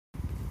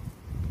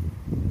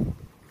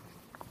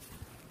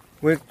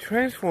With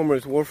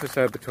Transformers War for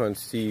Cybertron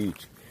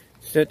Siege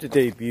set to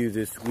debut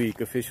this week,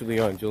 officially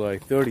on July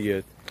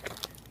 30th,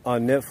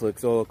 on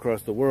Netflix all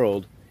across the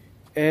world,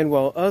 and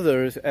while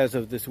others, as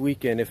of this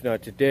weekend, if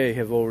not today,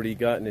 have already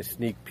gotten a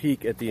sneak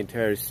peek at the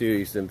entire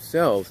series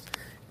themselves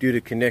due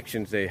to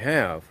connections they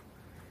have,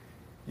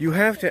 you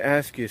have to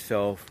ask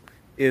yourself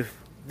if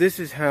this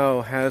is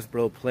how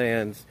Hasbro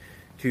plans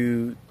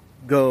to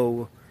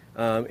go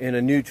in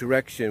a new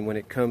direction when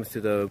it comes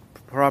to the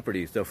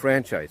properties, the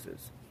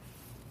franchises.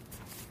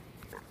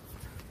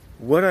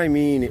 What I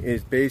mean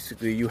is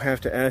basically you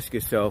have to ask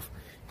yourself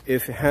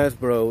if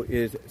Hasbro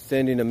is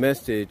sending a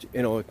message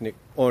or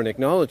an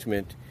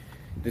acknowledgement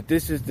that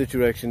this is the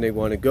direction they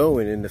want to go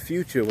in the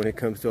future when it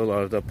comes to a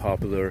lot of the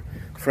popular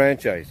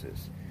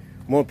franchises.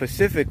 More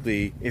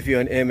specifically, if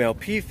you're an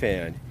MLP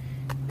fan,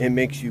 it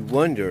makes you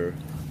wonder,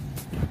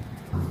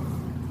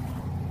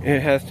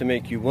 it has to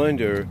make you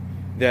wonder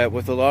that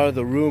with a lot of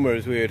the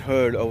rumors we had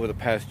heard over the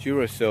past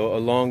year or so,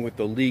 along with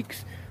the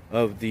leaks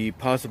of the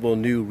possible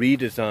new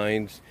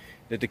redesigns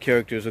that the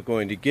characters are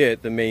going to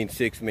get, the main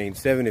 6, main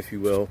 7, if you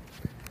will,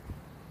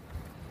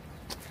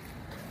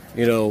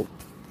 you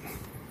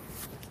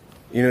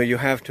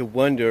have to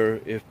wonder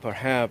if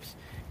perhaps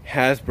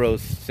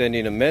Hasbro's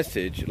sending a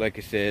message, like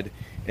I said,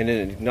 and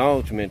an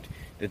acknowledgement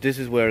that this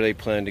is where they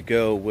plan to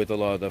go with a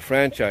lot of the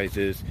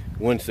franchises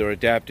once they're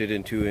adapted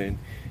into an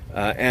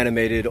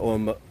animated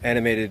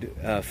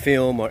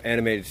film or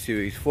animated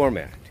series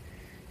format.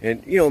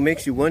 And, it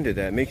makes you wonder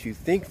that, makes you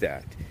think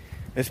that.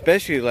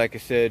 Especially, like I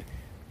said,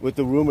 with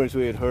the rumors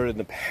we had heard in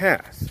the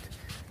past.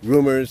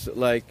 Rumors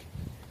like,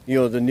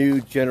 the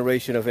new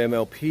generation of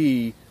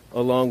MLP,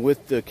 along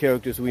with the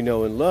characters we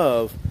know and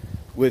love,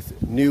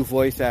 with new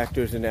voice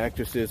actors and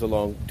actresses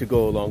to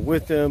go along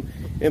with them,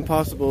 and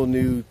possible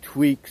new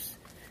tweaks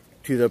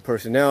to their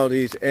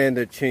personalities and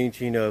the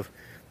changing of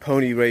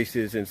pony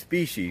races and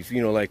species,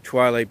 like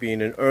Twilight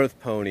being an earth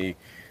pony,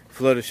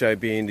 Fluttershy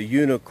being the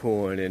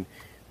unicorn, and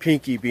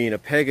Pinky being a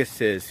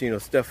Pegasus,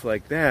 stuff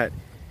like that.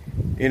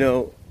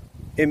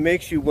 It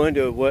makes you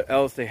wonder what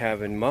else they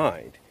have in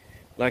mind.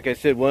 Like I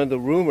said, one of the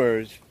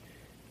rumors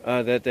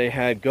that they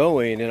had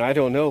going, and I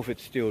don't know if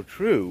it's still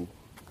true,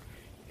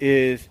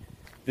 is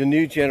the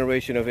new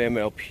generation of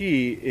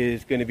MLP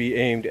is going to be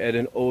aimed at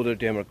an older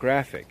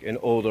demographic, an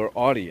older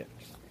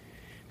audience.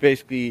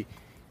 Basically,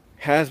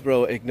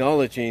 Hasbro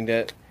acknowledging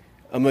that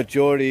a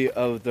majority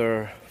of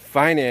their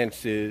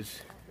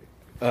finances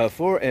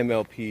for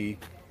MLP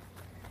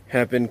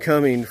have been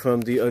coming from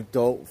the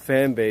adult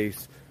fan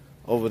base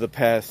over the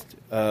past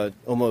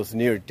almost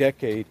near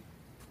decade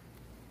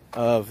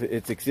of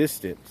its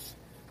existence.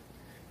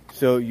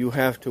 So you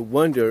have to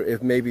wonder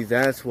if maybe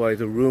that's why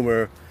the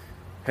rumor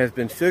has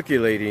been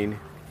circulating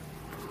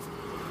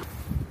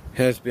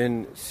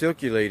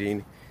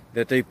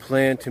that they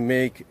plan to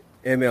make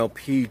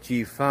MLP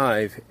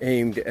G5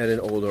 aimed at an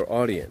older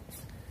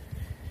audience.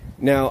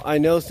 Now, I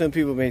know some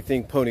people may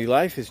think Pony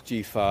Life is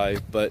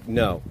G5, but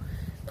no.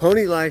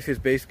 Pony Life is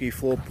basically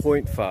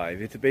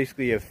 4.5. It's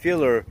basically a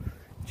filler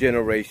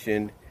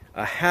generation,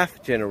 a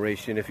half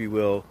generation, if you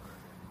will,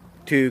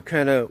 to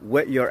kind of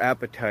whet your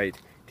appetite,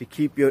 to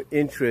keep your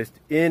interest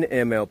in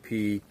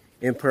MLP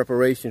in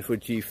preparation for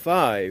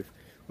G5,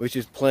 which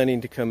is planning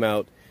to come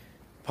out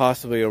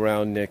possibly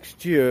around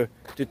next year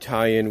to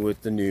tie in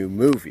with the new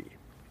movie.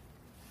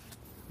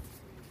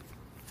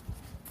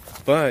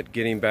 But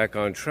getting back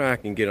on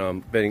track and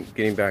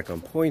getting back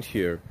on point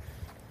here,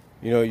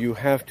 you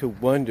have to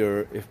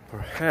wonder if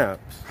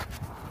perhaps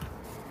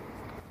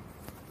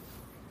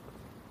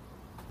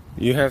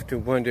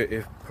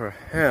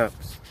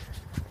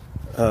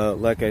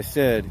like I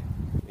said,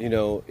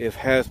 if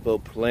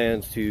Hasbro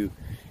plans to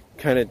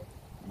kind of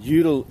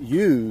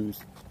use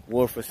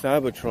War for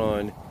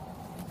Cybertron,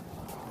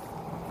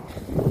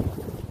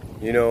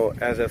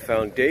 as a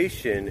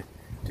foundation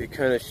to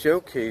kind of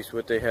showcase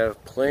what they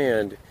have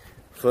planned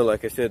for,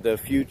 like I said, the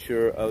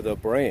future of the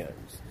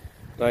brands.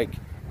 Like,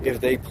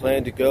 if they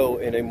plan to go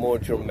in a more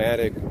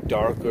dramatic,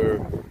 darker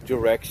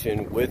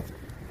direction with,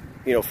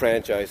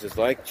 franchises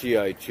like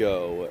G.I.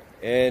 Joe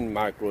and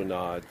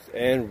Micronauts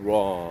and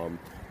ROM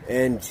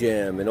and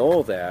Gem and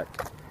all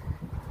that.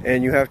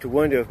 And you have to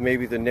wonder if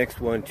maybe the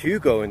next one to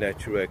go in that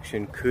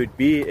direction could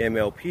be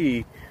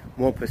MLP,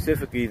 more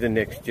specifically the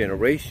next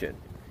generation.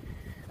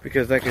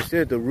 Because like I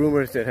said, the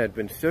rumors that had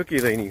been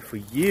circulating for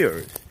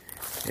years,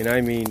 and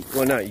I mean,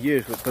 well, not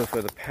years, but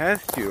for the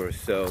past year or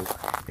so,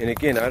 and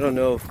again, I don't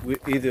know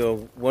if either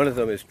one of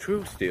them is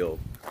true still,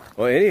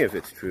 or any of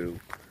it's true,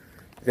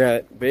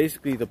 that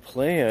basically the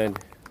plan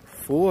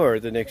for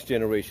the next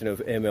generation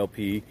of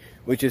MLP,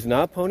 which is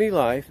not Pony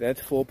Life,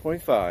 that's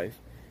 4.5,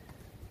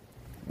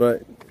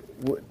 but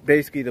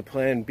basically the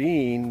plan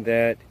being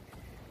that,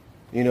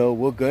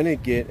 we're going to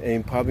get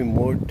a probably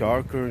more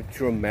darker,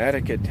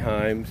 dramatic at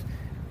times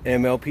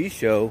MLP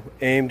show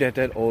aimed at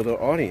that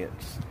older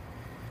audience.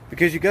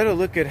 Because you got to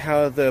look at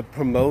how they're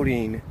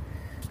promoting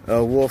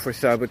War for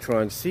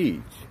Cybertron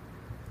Siege.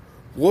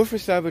 War for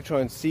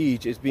Cybertron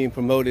Siege is being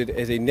promoted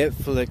as a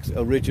Netflix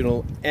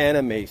original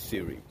anime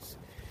series.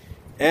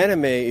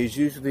 anime is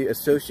usually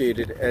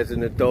associated as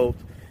an adult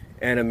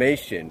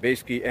animation.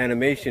 Basically,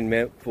 animation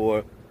meant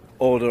for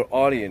older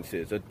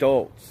audiences,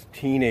 adults,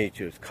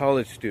 teenagers,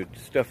 college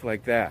students, stuff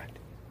like that.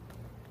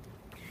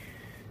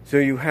 So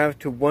you have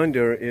to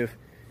wonder if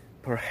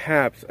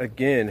perhaps,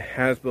 again,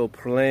 Hasbro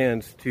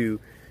plans to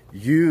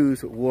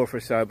use War for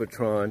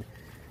Cybertron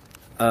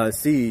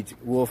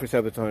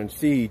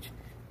Siege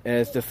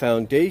as the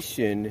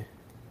foundation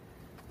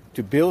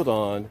to build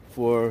on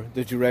for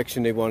the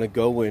direction they want to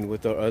go in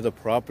with their other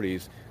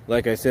properties.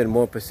 Like I said,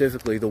 more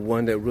specifically, the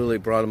one that really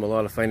brought them a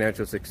lot of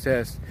financial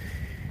success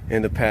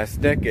in the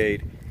past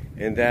decade,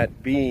 and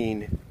that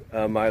being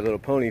My Little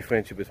Pony: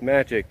 Friendship is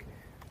Magic,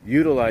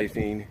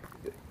 utilizing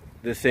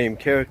the same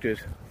characters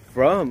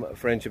from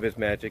Friendship is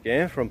Magic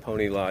and from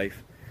Pony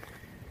Life,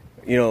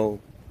 you know,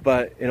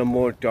 but in a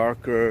more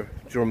darker,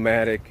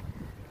 dramatic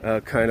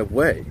kind of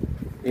way.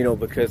 You know,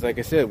 because like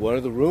I said, one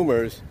of the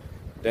rumors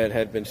that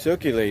had been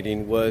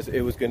circulating was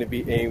it was going to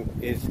be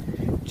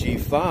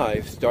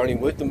G5,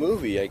 starting with the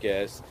movie, I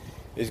guess,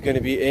 is going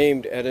to be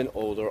aimed at an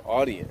older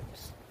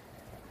audience.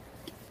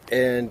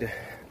 And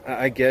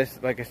I guess,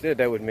 like I said,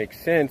 that would make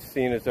sense,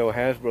 seeing as though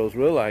Hasbro's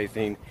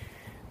realizing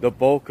the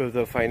bulk of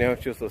the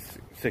financial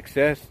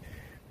success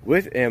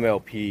with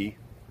MLP,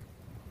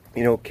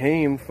 you know,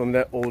 came from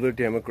that older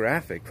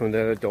demographic, from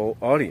that adult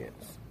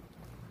audience.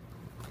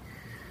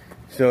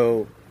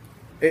 So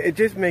it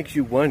just makes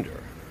you wonder.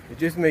 It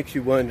just makes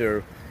you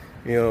wonder,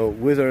 you know,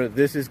 whether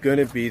this is going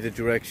to be the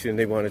direction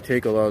they want to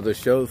take a lot of the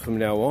shows from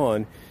now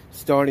on,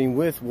 starting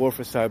with War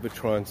for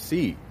Cybertron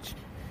Siege,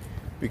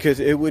 because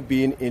it would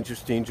be an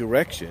interesting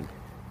direction.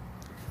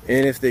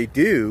 And if they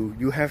do,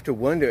 you have to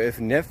wonder if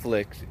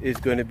Netflix is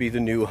going to be the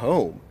new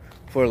home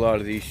for a lot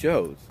of these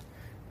shows.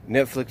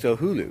 Netflix or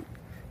Hulu.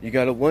 You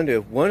got to wonder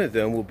if one of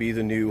them will be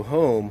the new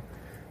home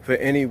for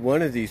any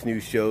one of these new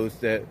shows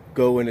that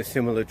go in a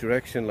similar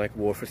direction like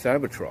War for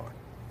Cybertron.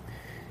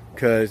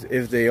 Because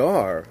if they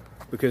are,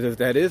 because if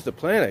that is the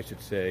plan, I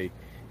should say,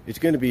 it's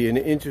going to be an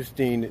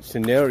interesting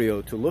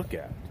scenario to look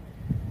at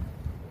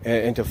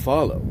and to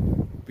follow.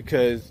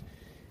 Because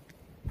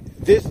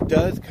this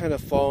does kind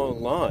of fall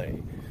in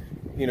line.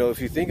 You know, if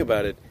you think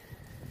about it,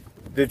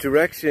 the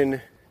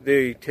direction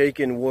they take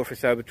in War for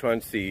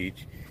Cybertron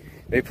Siege,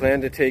 they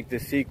plan to take the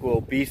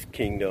sequel, Beast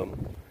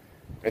Kingdom.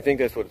 I think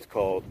that's what it's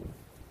called.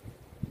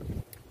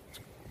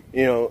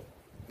 You know,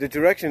 the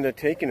direction they're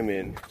taking them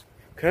in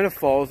kind of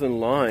falls in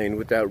line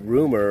with that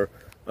rumor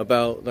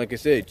about, like I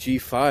said,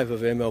 G5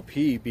 of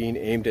MLP being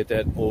aimed at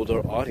that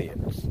older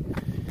audience.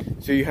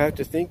 So you have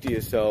to think to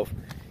yourself,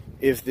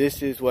 if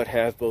this is what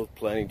Hasbro's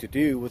planning to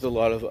do with a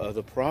lot of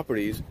other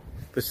properties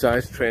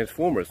besides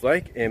Transformers,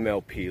 like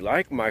MLP,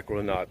 like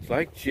Micronauts,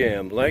 like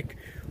Gem, like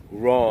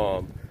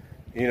ROM,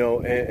 you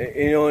know,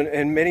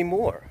 and many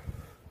more.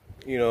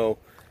 You know,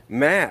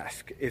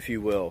 Mask, if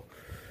you will.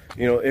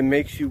 You know, it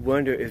makes you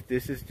wonder if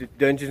this is the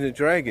Dungeons and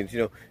Dragons. You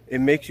know,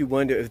 it makes you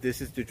wonder if this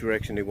is the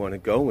direction they want to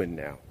go in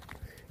now.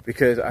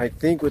 Because I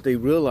think what they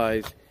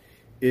realize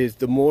is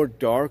the more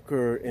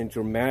darker and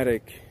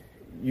dramatic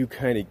you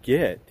kind of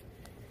get,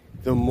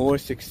 the more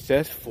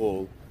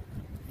successful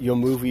your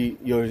movie,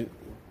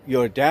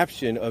 your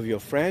adaptation of your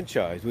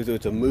franchise, whether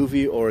it's a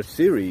movie or a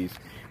series,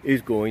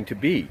 is going to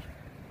be.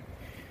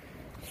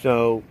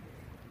 So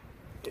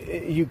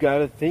you got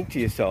to think to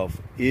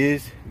yourself,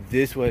 is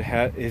this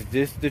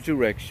the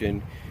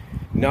direction?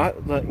 Not,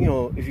 you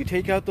know, if you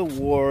take out the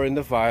war and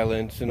the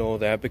violence and all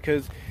that,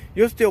 because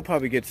you'll still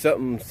probably get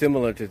something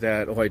similar to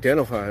that or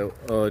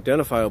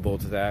identifiable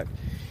to that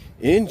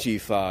in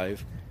G5,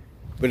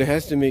 but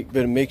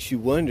it makes you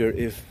wonder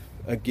if,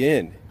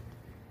 again,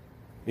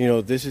 you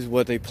know, this is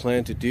what they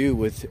plan to do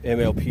with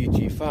MLP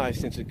G5,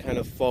 since it kind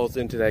of falls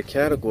into that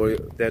category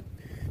that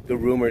the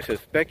rumors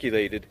have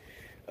speculated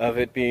of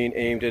it being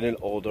aimed at an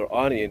older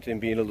audience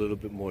and being a little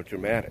bit more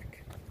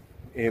dramatic.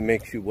 It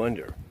makes you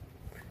wonder.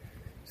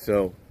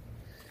 So,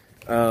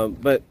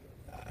 but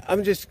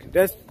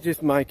that's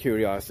just my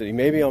curiosity.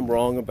 Maybe I'm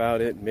wrong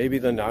about it. Maybe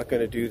they're not going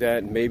to do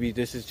that. Maybe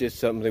this is just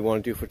something they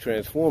want to do for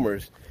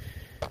Transformers.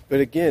 But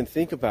again,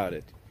 think about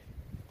it.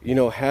 You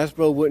know,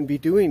 Hasbro wouldn't be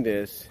doing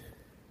this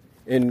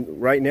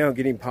and right now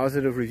getting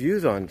positive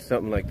reviews on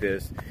something like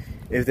this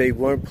if they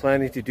weren't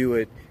planning to do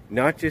it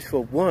not just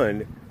for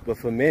one, but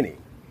for many.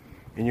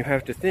 And you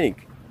have to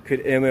think,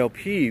 could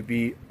MLP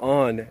be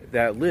on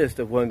that list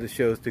of one of the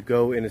shows to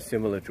go in a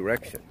similar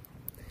direction?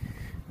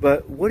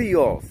 But what do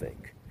you all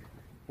think?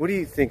 What do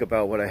you think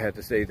about what I had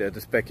to say there, the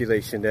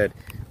speculation that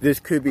this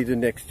could be the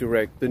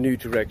new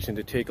direction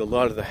to take a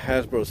lot of the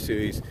Hasbro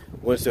series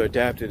once they're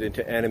adapted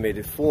into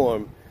animated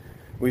form,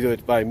 whether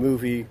it's by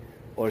movie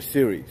or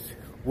series?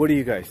 What do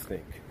you guys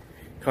think?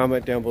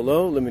 Comment down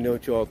below. Let me know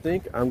what you all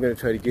think. I'm going to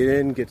try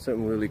to get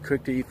something really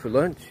quick to eat for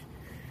lunch.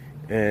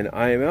 And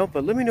I am out,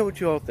 but let me know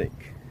what you all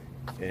think.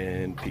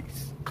 And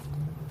peace.